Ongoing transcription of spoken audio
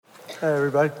Hey,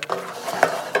 everybody.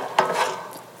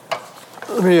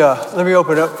 Let me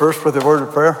open up first with a word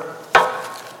of prayer.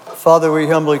 Father, we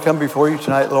humbly come before you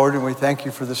tonight, Lord, and we thank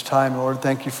you for this time, Lord.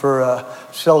 Thank you for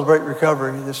Celebrate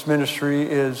Recovery. This ministry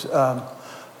is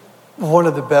one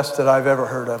of the best that I've ever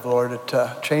heard of, Lord. It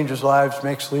changes lives,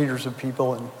 makes leaders of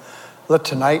people, and let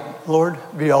tonight, Lord,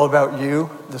 be all about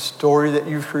you, the story that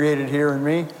you've created here in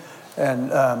me,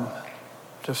 and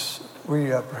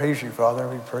we praise you, Father.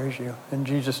 We praise you. In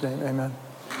Jesus' name, amen.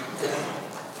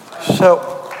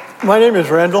 So, my name is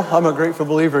Randall. I'm a grateful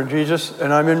believer in Jesus,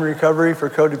 and I'm in recovery for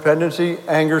codependency,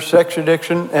 anger, sex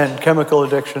addiction, and chemical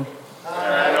addiction.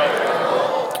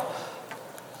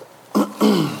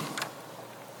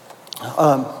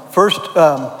 First,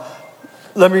 I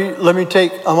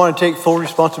want to take full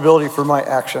responsibility for my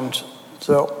actions.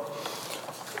 So,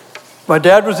 my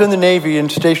dad was in the Navy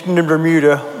and stationed in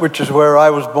Bermuda, which is where I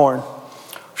was born.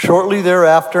 Shortly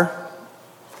thereafter,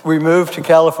 we moved to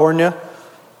California.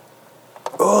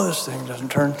 Oh, this thing doesn't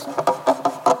turn.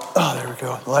 Oh, there we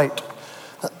go, light.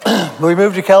 We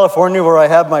moved to California where I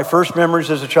have my first memories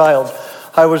as a child.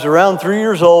 I was around 3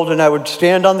 years old and I would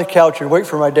stand on the couch and wait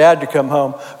for my dad to come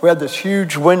home. We had this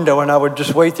huge window and I would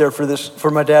just wait there for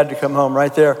my dad to come home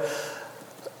right there.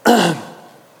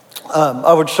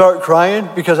 I would start crying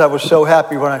because I was so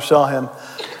happy when I saw him.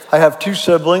 I have 2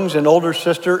 siblings, an older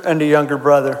sister and a younger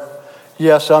brother.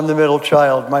 Yes, I'm the middle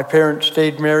child. My parents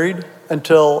stayed married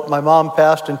until my mom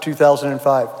passed in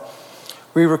 2005.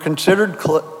 We were considered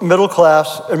middle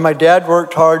class, and my dad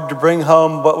worked hard to bring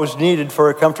home what was needed for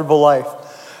a comfortable life.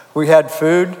 We had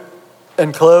food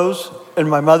and clothes, and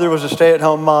my mother was a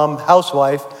stay-at-home mom,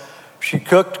 housewife. She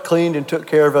cooked, cleaned, and took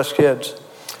care of us kids.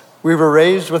 We were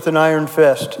raised with an iron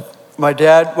fist.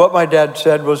 What my dad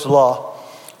said was law.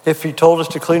 If he told us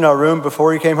to clean our room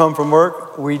before he came home from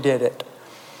work, we did it.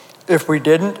 If we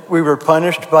didn't, we were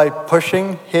punished by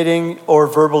pushing, hitting, or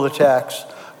verbal attacks,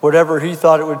 whatever he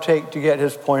thought it would take to get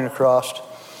his point across.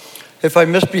 If I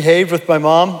misbehaved with my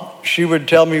mom, she would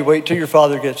tell me, wait till your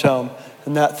father gets home,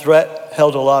 and that threat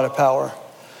held a lot of power.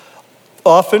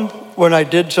 Often, when I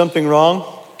did something wrong,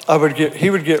 he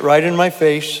would get right in my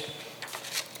face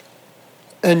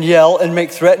and yell and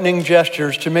make threatening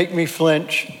gestures to make me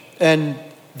flinch, and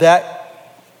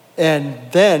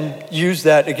then use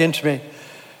that against me.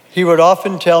 He would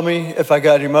often tell me if I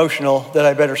got emotional that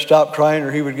I better stop crying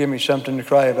or he would give me something to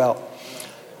cry about.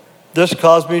 This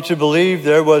caused me to believe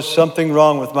there was something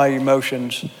wrong with my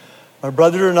emotions. My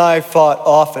brother and I fought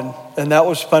often, and that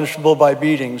was punishable by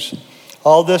beatings.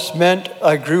 All this meant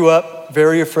I grew up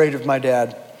very afraid of my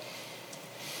dad.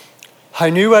 I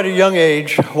knew at a young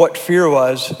age what fear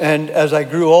was, and as I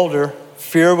grew older,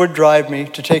 fear would drive me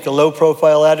to take a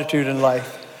low-profile attitude in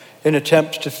life in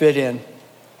attempts to fit in.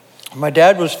 My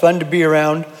dad was fun to be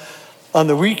around on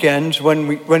the weekends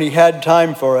when he had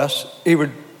time for us. He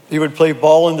would play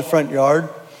ball in the front yard,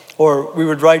 or we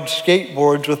would ride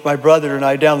skateboards with my brother and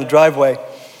I down the driveway.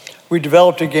 We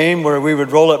developed a game where we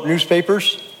would roll up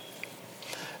newspapers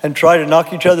and try to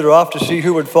knock each other off to see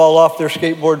who would fall off their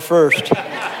skateboard first.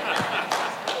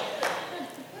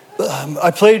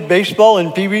 I played baseball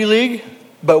in Pee Wee League,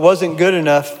 but wasn't good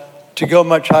enough to go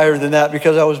much higher than that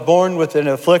because I was born with an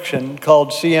affliction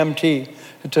called CMT.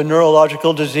 It's a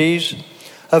neurological disease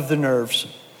of the nerves.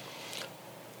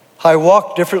 I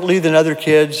walked differently than other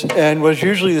kids and was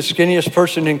usually the skinniest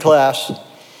person in class.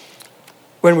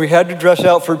 When we had to dress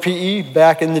out for PE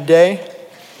back in the day,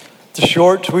 the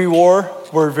shorts we wore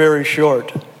were very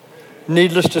short.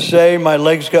 Needless to say, my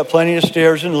legs got plenty of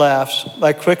stares and laughs.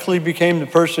 I quickly became the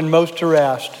person most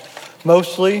harassed,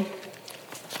 mostly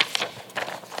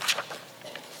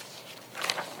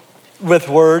with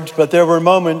words, but there were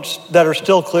moments that are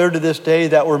still clear to this day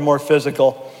that were more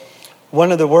physical.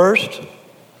 One of the worst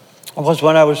was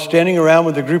when I was standing around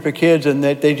with a group of kids and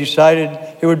they decided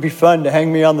it would be fun to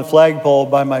hang me on the flagpole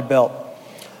by my belt.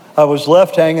 I was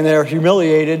left hanging there,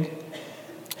 humiliated,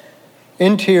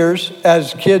 in tears,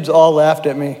 as kids all laughed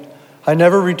at me. I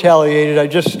never retaliated. I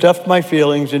just stuffed my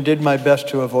feelings and did my best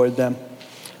to avoid them.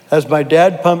 As my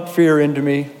dad pumped fear into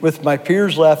me, with my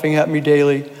peers laughing at me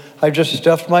daily, I just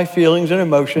stuffed my feelings and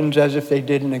emotions as if they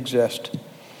didn't exist.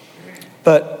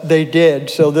 But they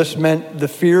did, so this meant the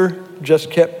fear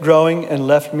just kept growing and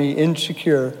left me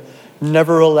insecure,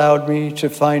 never allowed me to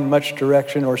find much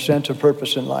direction or sense of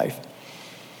purpose in life.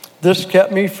 This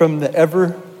kept me from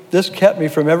ever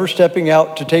stepping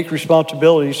out to take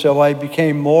responsibility, so I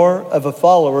became more of a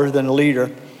follower than a leader.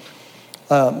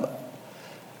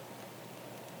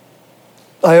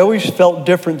 I always felt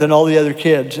different than all the other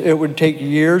kids. It would take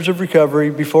years of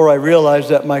recovery before I realized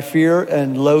that my fear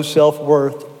and low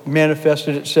self-worth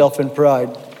manifested itself in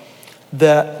pride.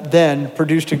 that then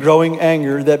produced a growing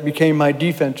anger that became my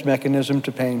defense mechanism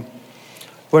to pain.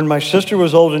 When my sister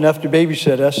was old enough to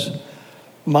babysit us,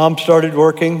 Mom started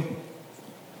working.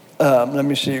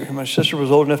 My sister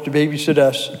was old enough to babysit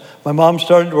us. My mom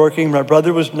started working. My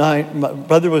brother was 9. My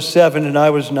brother was 7, and I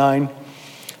was 9.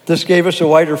 This gave us a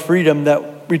wider freedom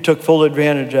that we took full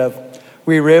advantage of.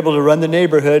 We were able to run the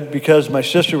neighborhood because my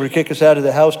sister would kick us out of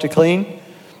the house to clean.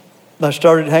 I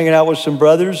started hanging out with some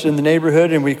brothers in the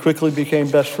neighborhood, and we quickly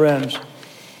became best friends.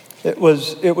 It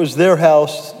was their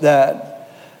house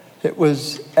It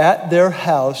was at their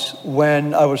house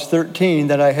when I was 13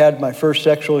 that I had my first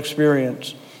sexual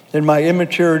experience. In my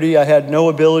immaturity, I had no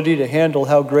ability to handle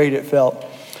how great it felt.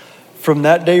 From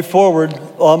that day forward,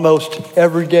 almost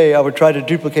every day, I would try to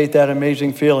duplicate that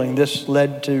amazing feeling. This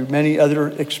led to many other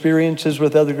experiences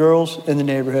with other girls in the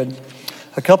neighborhood.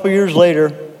 A couple years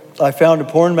later, I found a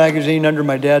porn magazine under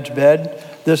my dad's bed.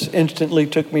 This instantly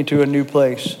took me to a new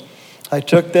place. I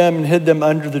took them and hid them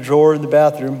under the drawer in the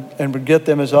bathroom and would get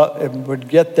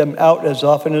them out as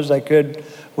often as I could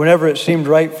whenever it seemed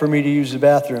right for me to use the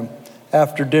bathroom.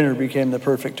 After dinner became the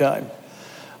perfect time.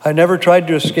 I never tried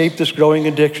to escape this growing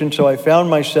addiction, so I found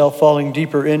myself falling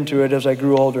deeper into it as I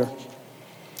grew older.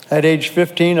 At age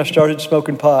 15, I started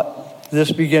smoking pot.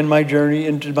 This began my journey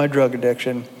into my drug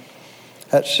addiction.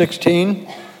 At 16,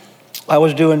 I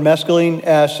was doing mescaline,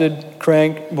 acid,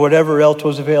 crank, whatever else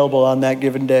was available on that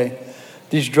given day.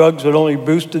 These drugs would only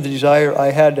boost the desire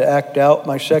I had to act out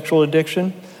my sexual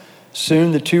addiction.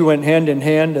 Soon the two went hand in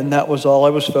hand, and that was all I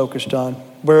was focused on.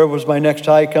 Where was my next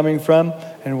high coming from,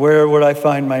 and where would I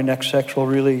find my next sexual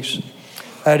release?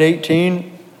 At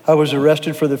 18, I was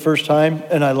arrested for the first time,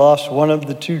 and I lost one of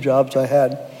the 2 jobs I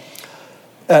had.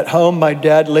 At home, my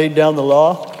dad laid down the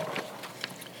law,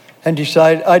 and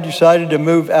I decided to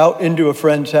move out into a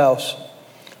friend's house.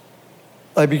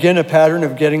 I began a pattern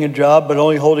of getting a job, but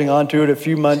only holding on to it a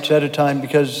few months at a time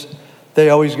because they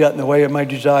always got in the way of my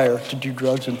desire to do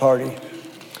drugs and party.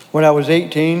 When I was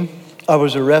 18, I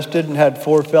was arrested and had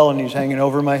 4 felonies hanging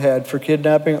over my head for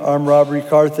kidnapping, armed robbery,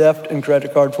 car theft, and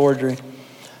credit card forgery.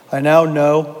 I now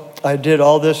know I did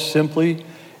all this simply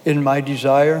in my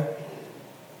desire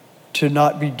to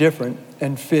not be different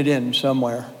and fit in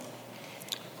somewhere.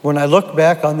 When I look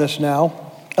back on this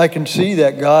now, I can see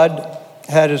that God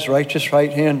had his righteous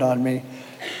right hand on me,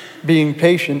 being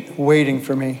patient, waiting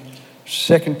for me.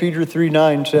 2 Peter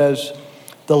 3:9 says,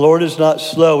 "The Lord is not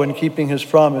slow in keeping his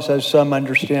promise, as some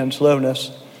understand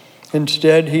slowness.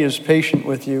 Instead, he is patient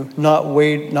with you, not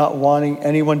wanting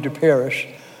anyone to perish,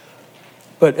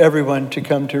 but everyone to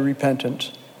come to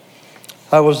repentance."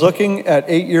 I was looking at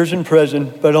 8 years in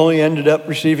prison, but only ended up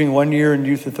receiving 1 year in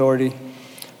youth authority.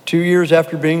 2 years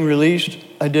after being released,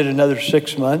 I did another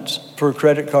 6 months for a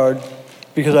credit card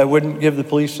because I wouldn't give the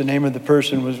police the name of the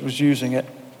person who was using it.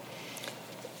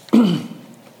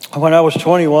 When I was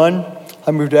 21,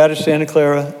 I moved out of Santa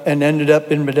Clara and ended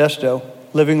up in Modesto,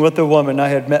 living with a woman I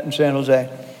had met in San Jose.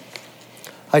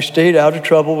 I stayed out of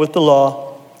trouble with the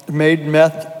law, made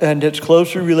meth and its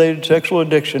closely related sexual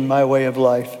addiction my way of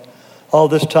life. All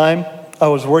this time, I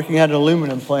was working at an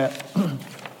aluminum plant.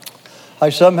 I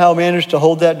somehow managed to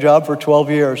hold that job for 12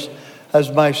 years.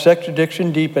 As my sex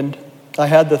addiction deepened, I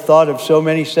had the thought of so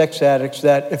many sex addicts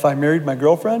that if I married my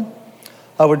girlfriend,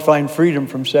 I would find freedom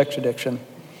from sex addiction.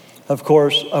 Of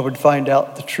course, I would find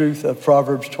out the truth of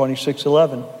Proverbs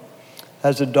 26:11.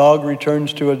 As a dog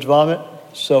returns to its vomit,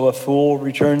 so a fool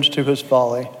returns to his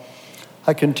folly.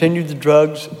 I continued the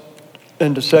drugs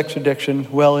and the sex addiction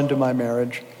well into my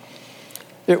marriage.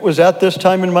 It was at this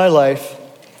time in my life,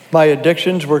 my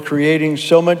addictions were creating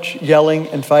so much yelling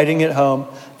and fighting at home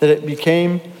that it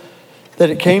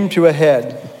came to a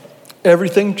head.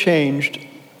 Everything changed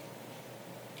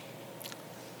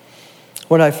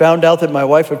when I found out that my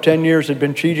wife of 10 years had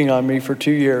been cheating on me for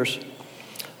 2 years.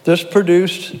 This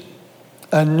produced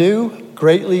a new,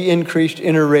 greatly increased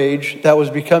inner rage that was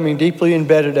becoming deeply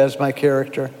embedded as my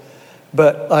character.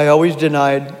 But I had always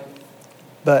denied,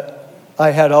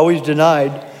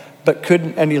 but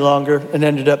couldn't any longer, and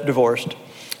ended up divorced.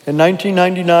 In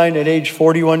 1999, at age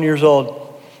 41 years old,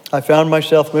 I found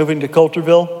myself moving to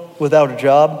Coulterville without a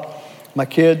job, my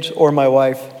kids, or my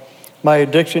wife. My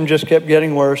addiction just kept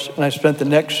getting worse, and I spent the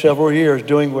next several years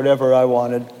doing whatever I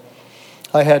wanted.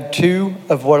 I had 2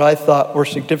 of what I thought were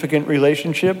significant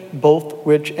relationships, both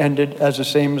which ended as the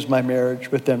same as my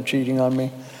marriage, with them cheating on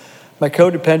me. My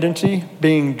codependency,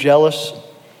 being jealous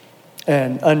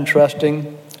and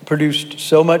untrusting, produced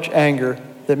so much anger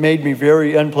that made me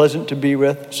very unpleasant to be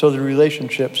with, so the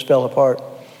relationships fell apart.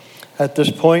 At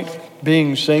this point,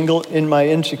 being single in my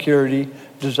insecurity,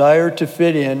 desire to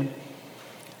fit in,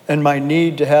 and my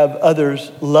need to have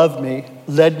others love me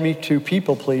led me to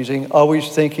people-pleasing, always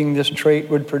thinking this trait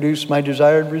would produce my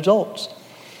desired results.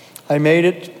 I made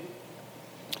it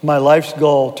my life's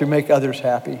goal to make others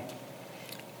happy.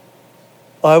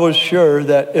 I was sure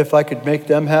that if I could make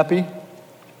them happy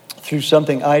through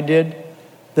something I did,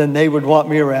 then they would want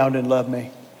me around and love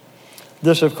me.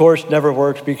 This, of course, never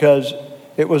worked because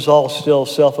it was all still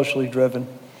selfishly driven.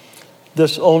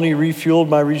 This only refueled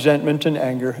my resentment and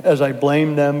anger as I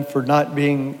blamed them for not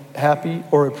being happy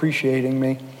or appreciating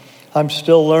me. I'm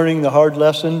still learning the hard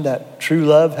lesson that true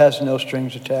love has no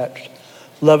strings attached.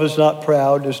 Love is not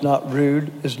proud, is not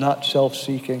rude, is not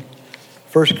self-seeking.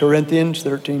 1 Corinthians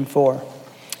 13:4.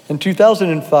 In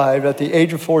 2005, at the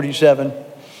age of 47,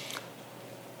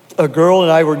 a girl and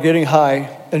I were getting high,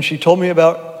 and she told me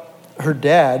about her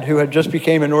dad, who had just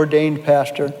become an ordained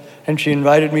pastor, and she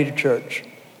invited me to church.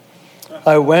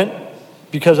 I went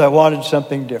because I wanted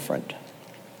something different.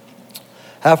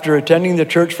 After attending the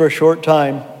church for a short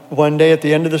time, one day at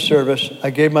the end of the service, I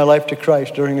gave my life to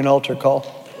Christ during an altar call.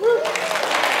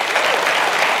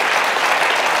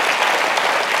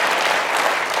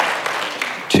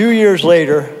 Two years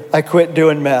later, I quit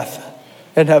doing meth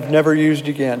and have never used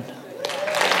again.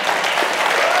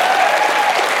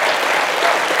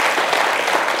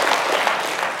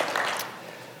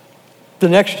 The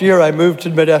next year, I moved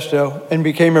to Modesto and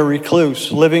became a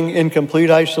recluse, living in complete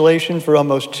isolation for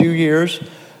almost 2 years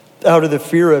out of the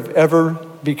fear of ever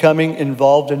becoming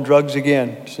involved in drugs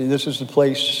again. See, this is the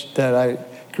place that I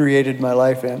created my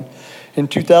life in. In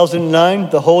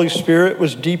 2009, the Holy Spirit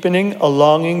was deepening a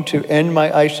longing to end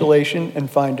my isolation and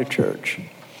find a church.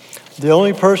 The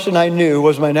only person I knew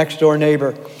was my next door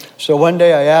neighbor. So one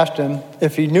day I asked him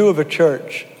if he knew of a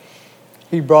church.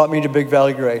 He brought me to Big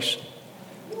Valley Grace.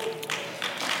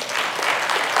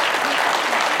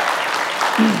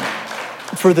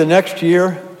 For the next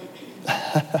year,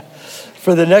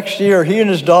 he and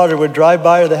his daughter would drive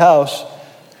by the house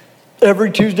every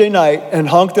Tuesday night and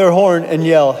honk their horn and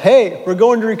yell, "Hey, we're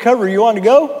going to recovery. You want to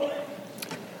go?"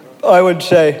 I would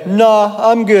say,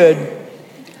 "Nah, I'm good."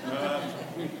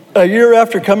 A year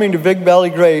after coming to Big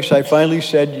Valley Grace, I finally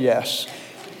said yes.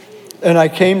 And I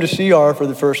came to CR for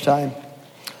the first time.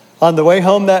 On the way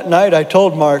home that night, I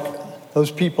told Mark,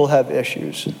 "Those people have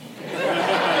issues."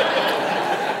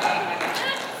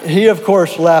 He, of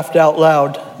course, laughed out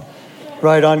loud,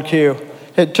 right on cue.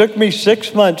 It took me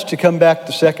 6 months to come back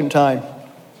the second time.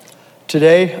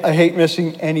 Today, I hate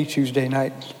missing any Tuesday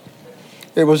night.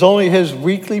 It was only his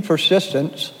weekly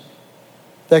persistence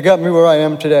that got me where I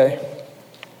am today.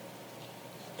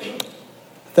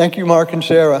 Thank you, Mark and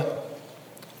Sarah,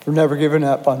 for never giving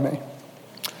up on me.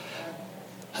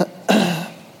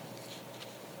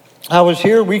 I was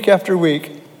here week after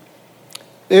week.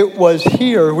 It was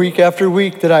here week after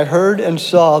week that I heard and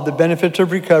saw the benefits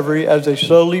of recovery as they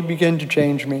slowly began to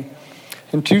change me.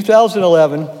 In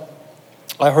 2011,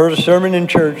 I heard a sermon in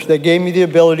church that gave me the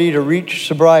ability to reach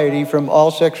sobriety from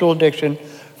all sexual addiction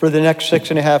for the next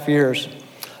 6.5 years.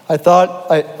 I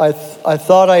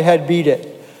thought I had beat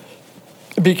it.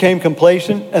 Became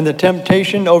complacent, and the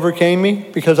temptation overcame me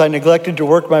because I neglected to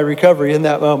work my recovery in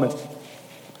that moment.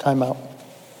 Time out.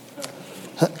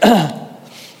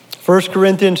 1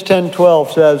 Corinthians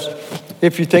 10:12 says,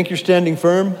 "If you think you're standing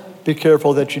firm, be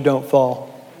careful that you don't fall."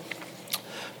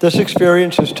 This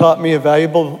experience has taught me a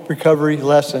valuable recovery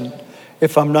lesson.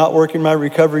 If I'm not working my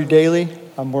recovery daily,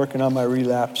 I'm working on my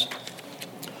relapse.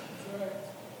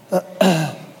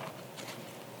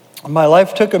 My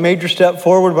life took a major step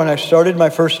forward when I started my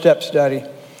first step study.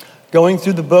 Going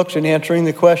through the books and answering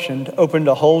the question opened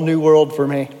a whole new world for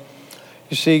me.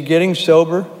 You see, getting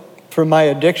sober from my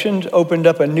addictions opened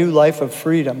up a new life of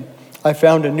freedom. I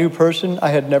found a new person I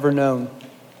had never known.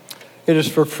 It is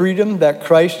for freedom that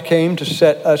Christ came to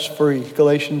set us free,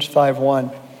 Galatians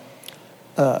 5:1.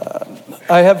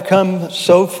 I have come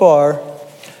so far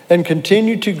and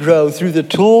continue to grow through the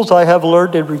tools I have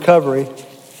learned in recovery.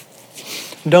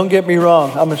 Don't get me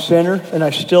wrong, I'm a sinner and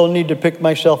I still need to pick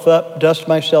myself up, dust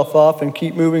myself off, and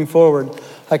keep moving forward.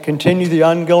 I continue the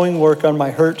ongoing work on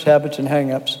my hurts, habits, and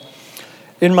hang-ups.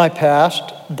 In my past,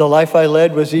 the life I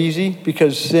led was easy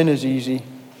because sin is easy.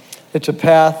 It's a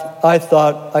path I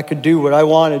thought I could do what I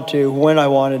wanted to, when I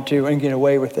wanted to, and get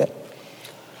away with it.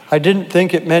 I didn't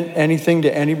think it meant anything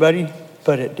to anybody,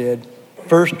 but it did.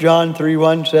 1 John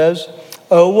 3:1 says,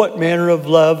 "Oh, what manner of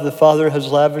love the Father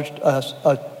has lavished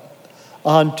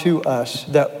onto us,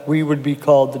 that we would be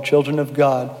called the children of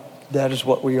God." That is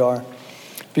what we are.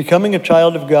 Becoming a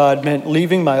child of God meant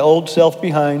leaving my old self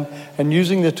behind and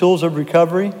using the tools of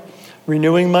recovery,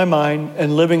 renewing my mind,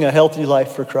 and living a healthy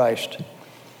life for Christ.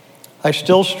 I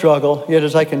still struggle, yet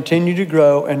as I continue to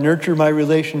grow and nurture my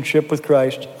relationship with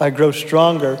Christ, I grow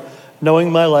stronger,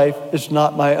 knowing my life is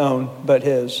not my own, but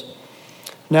His.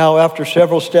 Now, after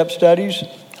several step studies,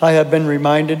 I have been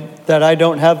reminded that I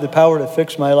don't have the power to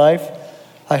fix my life.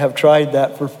 I have tried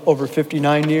that for over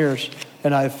 59 years,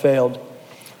 and I have failed.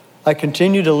 I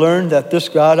continue to learn that this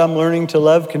God I'm learning to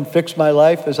love can fix my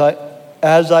life as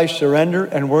I surrender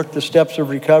and work the steps of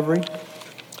recovery.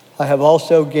 I have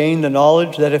also gained the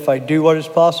knowledge that if I do what is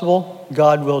possible,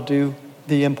 God will do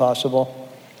the impossible.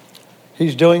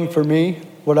 He's doing for me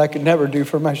what I could never do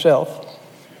for myself.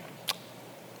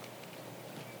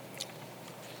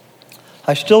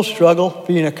 I still struggle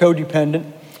being a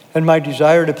codependent and my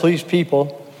desire to please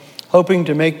people, hoping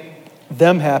to make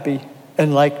them happy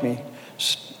and like me.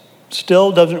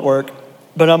 Still doesn't work,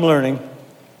 but I'm learning.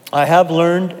 I have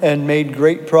learned and made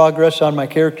great progress on my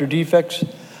character defects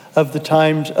of the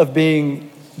times of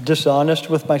being dishonest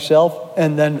with myself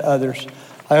and then others.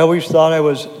 I always thought I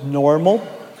was normal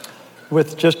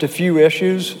with just a few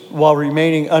issues while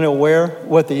remaining unaware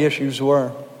what the issues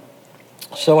were.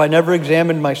 So I never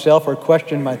examined myself or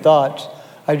questioned my thoughts.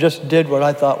 I just did what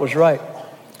I thought was right.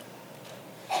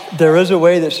 There is a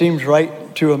way that seems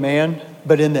right to a man,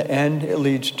 but in the end, it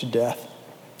leads to death.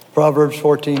 Proverbs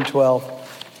 14:12.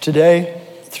 Today,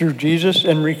 through Jesus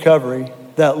and recovery,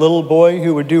 that little boy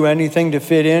who would do anything to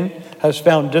fit in has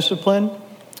found discipline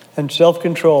and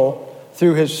self-control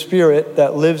through his spirit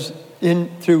that lives in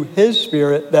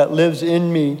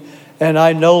me, and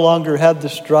I no longer have to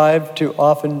strive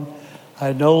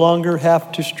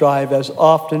as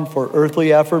often for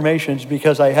earthly affirmations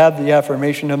because I have the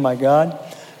affirmation of my God,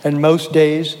 and most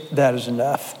days that is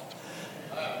enough.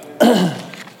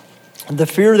 The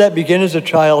fear that began as a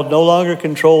child no longer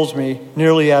controls me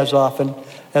nearly as often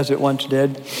as it once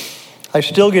did. I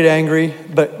still get angry,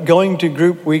 but going to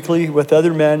group weekly with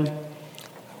other men,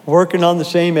 working on the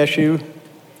same issue,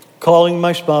 calling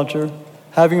my sponsor,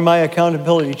 having my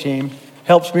accountability team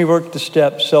helps me work the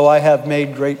steps, so I have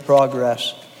made great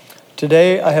progress.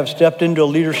 Today, I have stepped into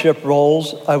leadership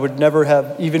roles I would never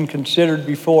have even considered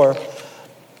before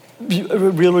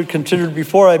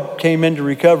I came into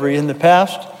recovery. In the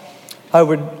past, I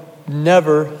would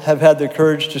never have had the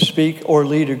courage to speak or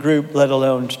lead a group, let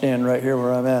alone stand right here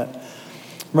where I'm at.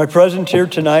 My presence here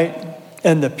tonight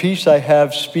and the peace I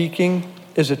have speaking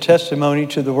is a testimony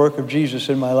to the work of Jesus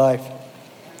in my life.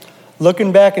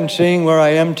 Looking back and seeing where I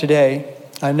am today,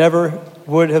 I never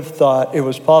would have thought it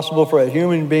was possible for a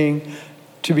human being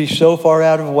to be so far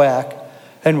out of whack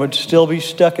and would still be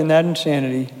stuck in that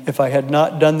insanity if I had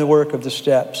not done the work of the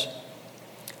steps.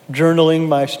 Journaling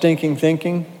my stinking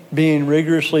thinking, being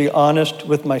rigorously honest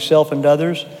with myself and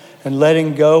others, and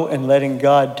letting go and letting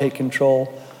God take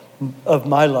control of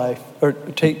my life, or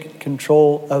take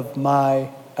control of my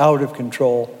out of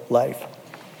control life.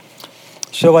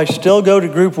 So I still go to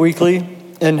group weekly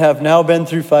and have now been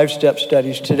through 5-step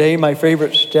studies. Today, my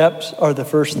favorite steps are the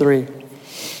first 3.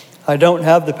 I don't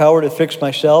have the power to fix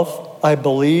myself. I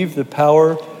believe the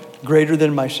power greater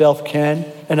than myself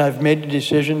can, and I've made the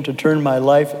decision to turn my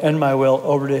life and my will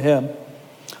over to Him.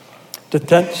 The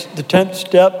 10th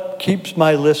step keeps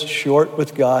my list short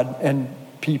with God and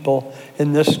people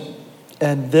and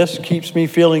this keeps me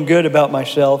feeling good about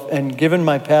myself, and given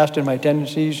my past and my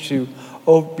tendencies to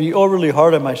be overly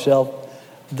hard on myself,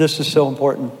 this is so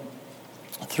important.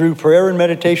 Through prayer and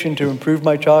meditation to improve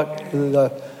my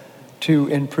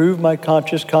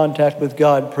conscious contact with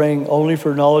God, praying only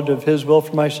for knowledge of His will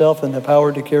for myself and the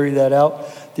power to carry that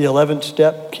out, the 11th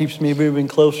step keeps me moving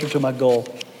closer to my goal,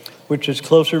 which is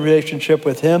closer relationship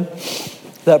with Him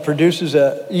that produces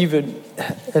an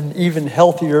even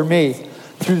healthier me.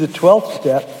 Through the 12th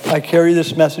step, I carry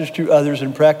this message to others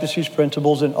and practice these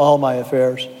principles in all my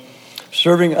affairs.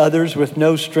 Serving others with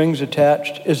no strings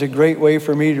attached is a great way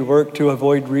for me to work to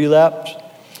avoid relapse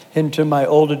into my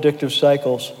old addictive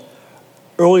cycles.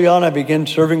 Early on, I began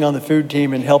serving on the food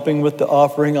team and helping with the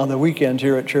offering on the weekends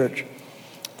here at church.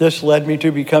 This led me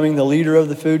to becoming the leader of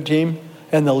the food team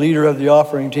and the leader of the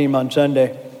offering team on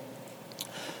Sunday.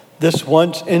 This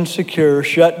once insecure,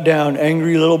 shut down,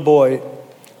 angry little boy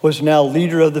was now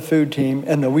leader of the food team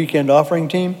and the weekend offering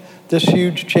team. This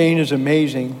huge change is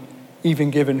amazing, even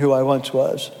given who I once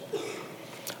was.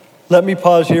 Let me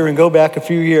pause here and go back a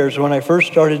few years when I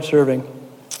first started serving.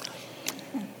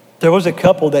 There was a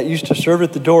couple that used to serve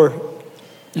at the door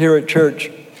here at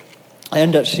church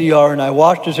and at CR, and I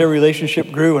watched as their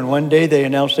relationship grew, and one day they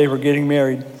announced they were getting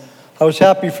married. I was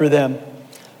happy for them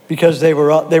because they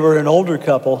were an older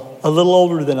couple, a little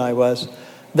older than I was.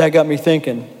 That got me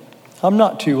thinking, I'm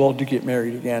not too old to get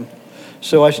married again.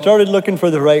 So I started looking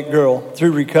for the right girl.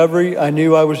 Through recovery, I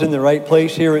knew I was in the right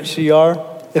place here at CR.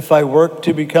 If I worked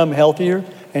to become healthier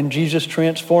and Jesus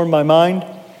transformed my mind,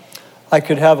 I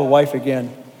could have a wife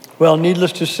again. Well,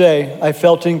 needless to say, I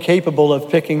felt incapable of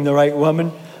picking the right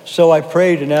woman, so I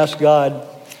prayed and asked God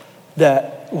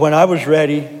that when I was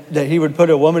ready, that he would put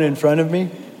a woman in front of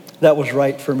me that was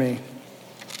right for me.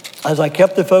 As I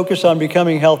kept the focus on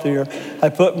becoming healthier, I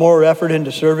put more effort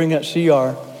into serving at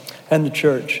CR and the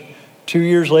church. 2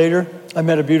 years later, I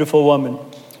met a beautiful woman.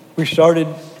 We started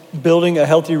building a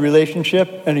healthy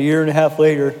relationship, and a year and a half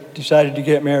later, decided to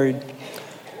get married.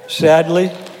 Sadly,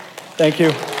 thank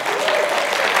you.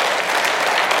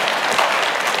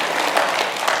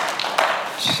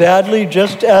 Sadly,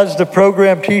 just as the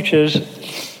program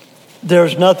teaches,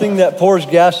 there's nothing that pours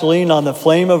gasoline on the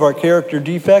flame of our character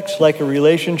defects like a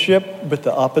relationship with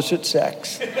the opposite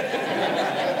sex.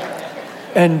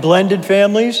 And blended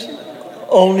families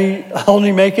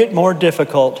only make it more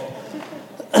difficult.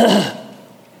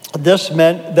 This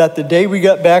meant that the day we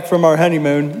got back from our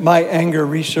honeymoon, my anger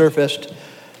resurfaced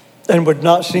and would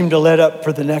not seem to let up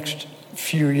for the next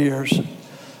few years.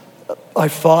 I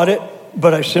fought it,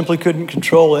 but I simply couldn't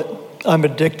control it. I'm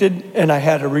addicted, and I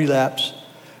had a relapse.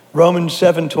 Romans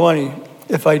 7:20,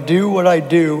 if I do what I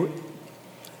do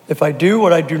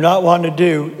not want to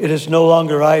do, it is no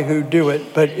longer I who do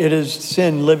it, but it is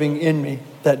sin living in me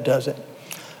that does it.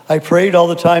 I prayed all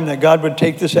the time that God would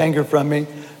take this anger from me,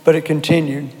 but it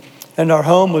continued. And our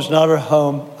home was not our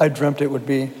home I dreamt it would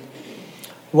be.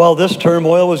 While this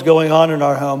turmoil was going on in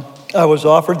our home, I was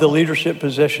offered the leadership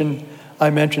position I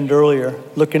mentioned earlier.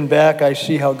 Looking back, I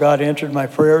see how God answered my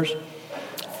prayers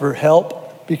for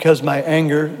help because my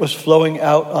anger was flowing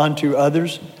out onto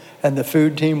others and the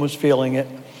food team was feeling it.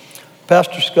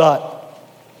 Pastor Scott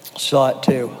saw it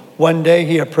too. One day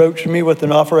he approached me with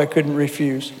an offer I couldn't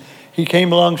refuse. He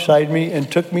came alongside me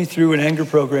and took me through an anger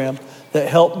program that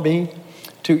helped me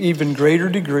to even greater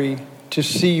degree to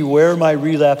see where my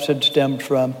relapse had stemmed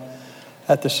from.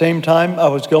 At the same time, I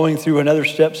was going through another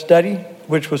step study,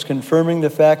 which was confirming the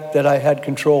fact that I had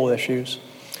control issues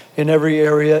in every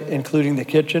area, including the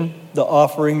kitchen, the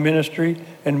offering ministry,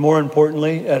 and more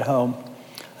importantly, at home.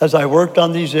 As I worked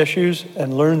on these issues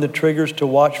and learned the triggers to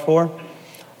watch for,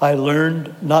 I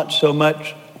learned not so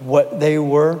much what they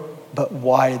were, but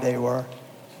why they were.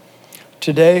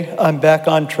 Today, I'm back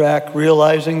on track,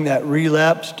 realizing that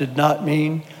relapse did not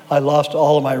mean I lost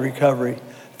all of my recovery.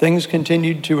 Things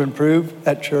continued to improve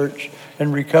at church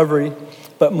and recovery,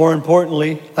 but more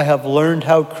importantly, I have learned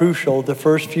how crucial the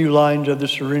first few lines of the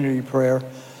Serenity Prayer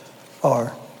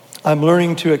are. I'm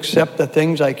learning to accept the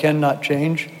things I cannot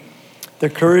change, the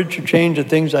courage to change the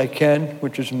things I can,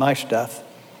 which is my stuff,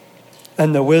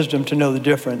 and the wisdom to know the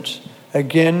difference.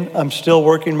 Again, I'm still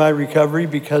working my recovery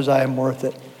because I am worth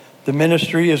it. The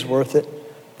ministry is worth it.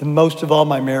 The most of all,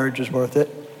 my marriage is worth it.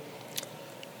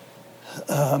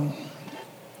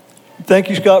 Thank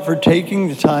you, Scott, for taking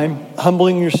the time,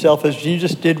 humbling yourself as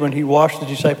Jesus did when he washed the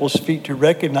disciples' feet to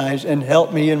recognize and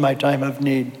help me in my time of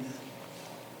need.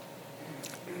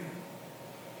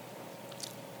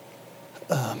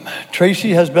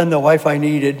 Tracy has been the wife I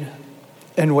needed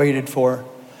and waited for.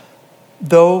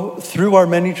 Though through our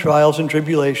many trials and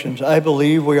tribulations, I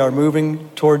believe we are moving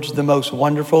towards the most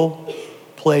wonderful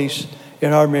place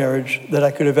in our marriage that I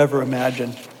could have ever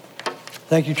imagined.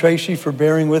 Thank you, Tracy, for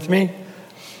bearing with me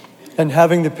and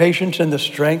having the patience and the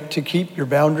strength to keep your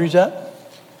boundaries up,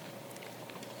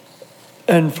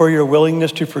 and for your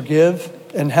willingness to forgive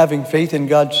and having faith in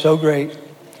God so great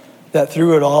that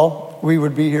through it all, we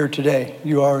would be here today.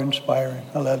 You are inspiring.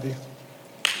 I love you.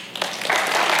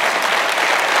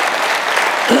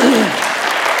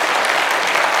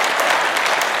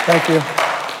 Thank you.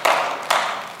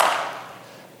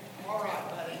 All right,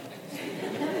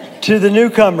 buddy. To the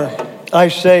newcomer, I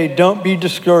say, don't be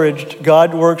discouraged.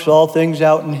 God works all things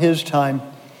out in his time.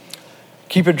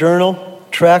 Keep a journal,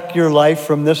 track your life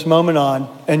from this moment on,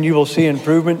 and you will see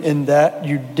improvement in that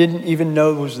you didn't even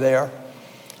know was there.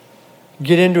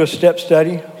 Get into a step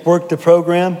study, work the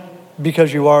program,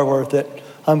 because you are worth it.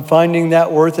 I'm finding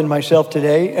that worth in myself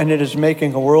today, and it is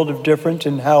making a world of difference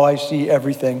in how I see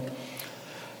everything.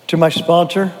 To my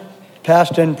sponsor,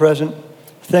 past and present,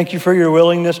 thank you for your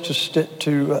willingness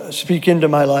to speak into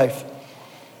my life.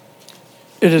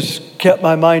 It has kept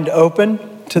my mind open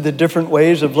to the different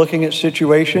ways of looking at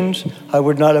situations I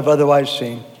would not have otherwise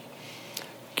seen,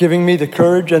 giving me the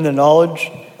courage and the knowledge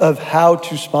of how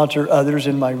to sponsor others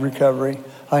in my recovery.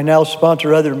 I now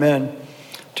sponsor other men.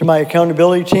 To my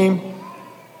accountability team,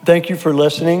 thank you for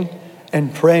listening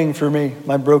and praying for me,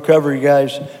 my recovery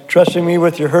guys, trusting me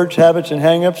with your hurts, habits, and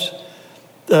hang-ups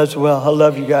as well. I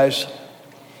love you guys.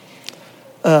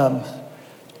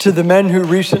 To the men who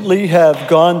recently have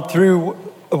gone through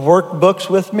workbooks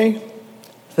with me,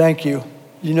 thank you.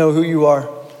 You know who you are.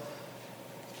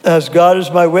 As God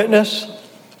is my witness,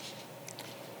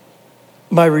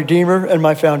 my Redeemer and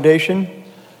my foundation,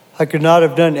 I could not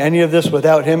have done any of this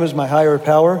without him as my higher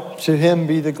power. To him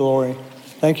be the glory.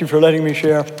 Thank you for letting me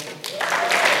share.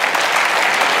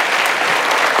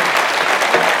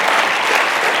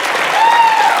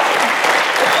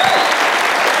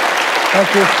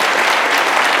 Thank you.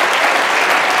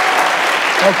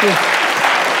 Thank you.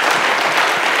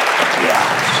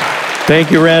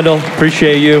 Thank you, Randall.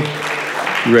 Appreciate you.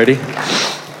 You ready?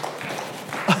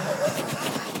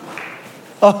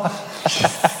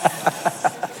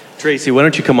 Tracy, why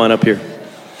don't you come on up here?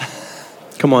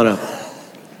 Come on up.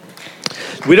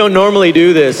 We don't normally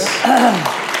do this.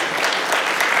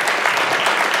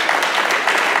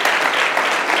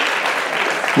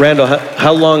 Randall,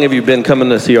 how long have you been coming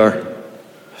to CR?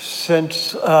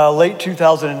 Since late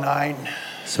 2009.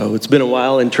 So it's been a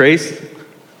while. And Trace?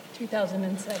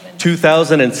 2007.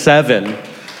 2007.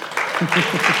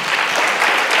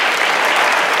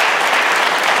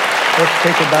 Let's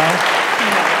take a bow.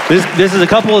 This is a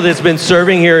couple that's been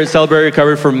serving here at Celebrate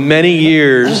Recovery for many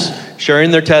years,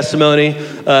 sharing their testimony.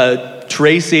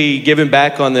 Tracy giving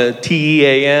back on the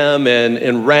TEAM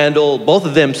and Randall, both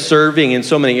of them serving in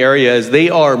so many areas. They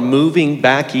are moving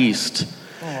back east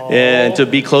and to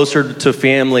be closer to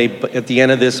family at the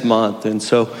end of this month. And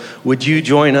so would you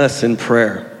join us in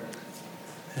prayer?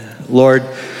 Lord,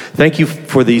 thank you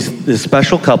for this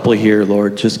special couple here,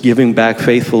 Lord, just giving back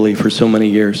faithfully for so many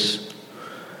years.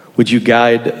 Would you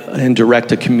guide and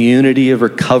direct a community of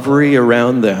recovery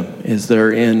around them as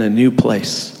they're in a new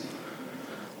place?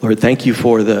 Lord, thank you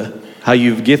for how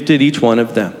you've gifted each one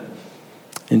of them.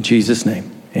 In Jesus'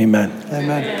 name, amen.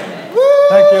 Amen.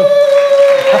 Thank you.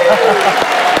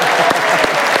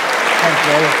 Thanks,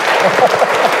 brother.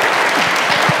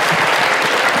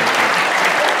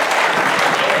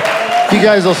 If you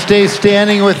guys will stay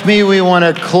standing with me, we want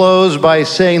to close by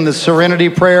saying the Serenity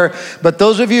Prayer. But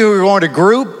those of you who are going to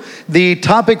group, the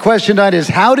topic question tonight is,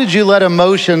 how did you let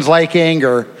emotions like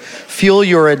anger fuel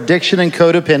your addiction and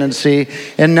codependency?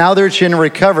 And now that you're in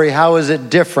recovery, how is it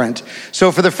different?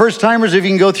 So for the first timers, if you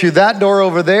can go through that door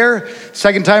over there.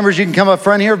 Second timers, you can come up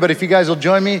front here. But if you guys will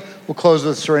join me, we'll close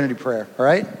with the Serenity Prayer, all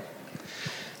right?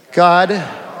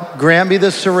 God, grant me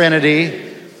the serenity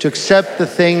to accept the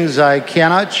things I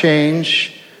cannot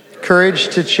change, courage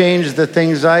to change the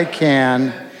things I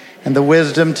can, and the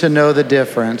wisdom to know the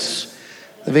difference.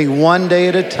 Living one day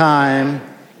at a time,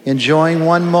 enjoying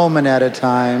one moment at a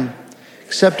time,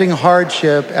 accepting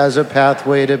hardship as a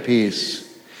pathway to peace.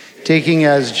 Taking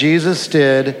as Jesus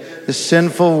did, the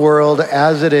sinful world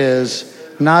as it is,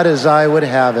 not as I would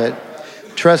have it.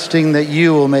 Trusting that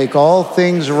you will make all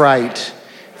things right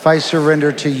if I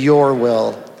surrender to your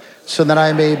will, so that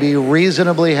I may be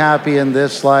reasonably happy in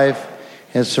this life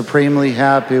and supremely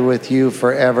happy with you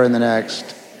forever in the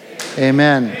next.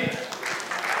 Amen.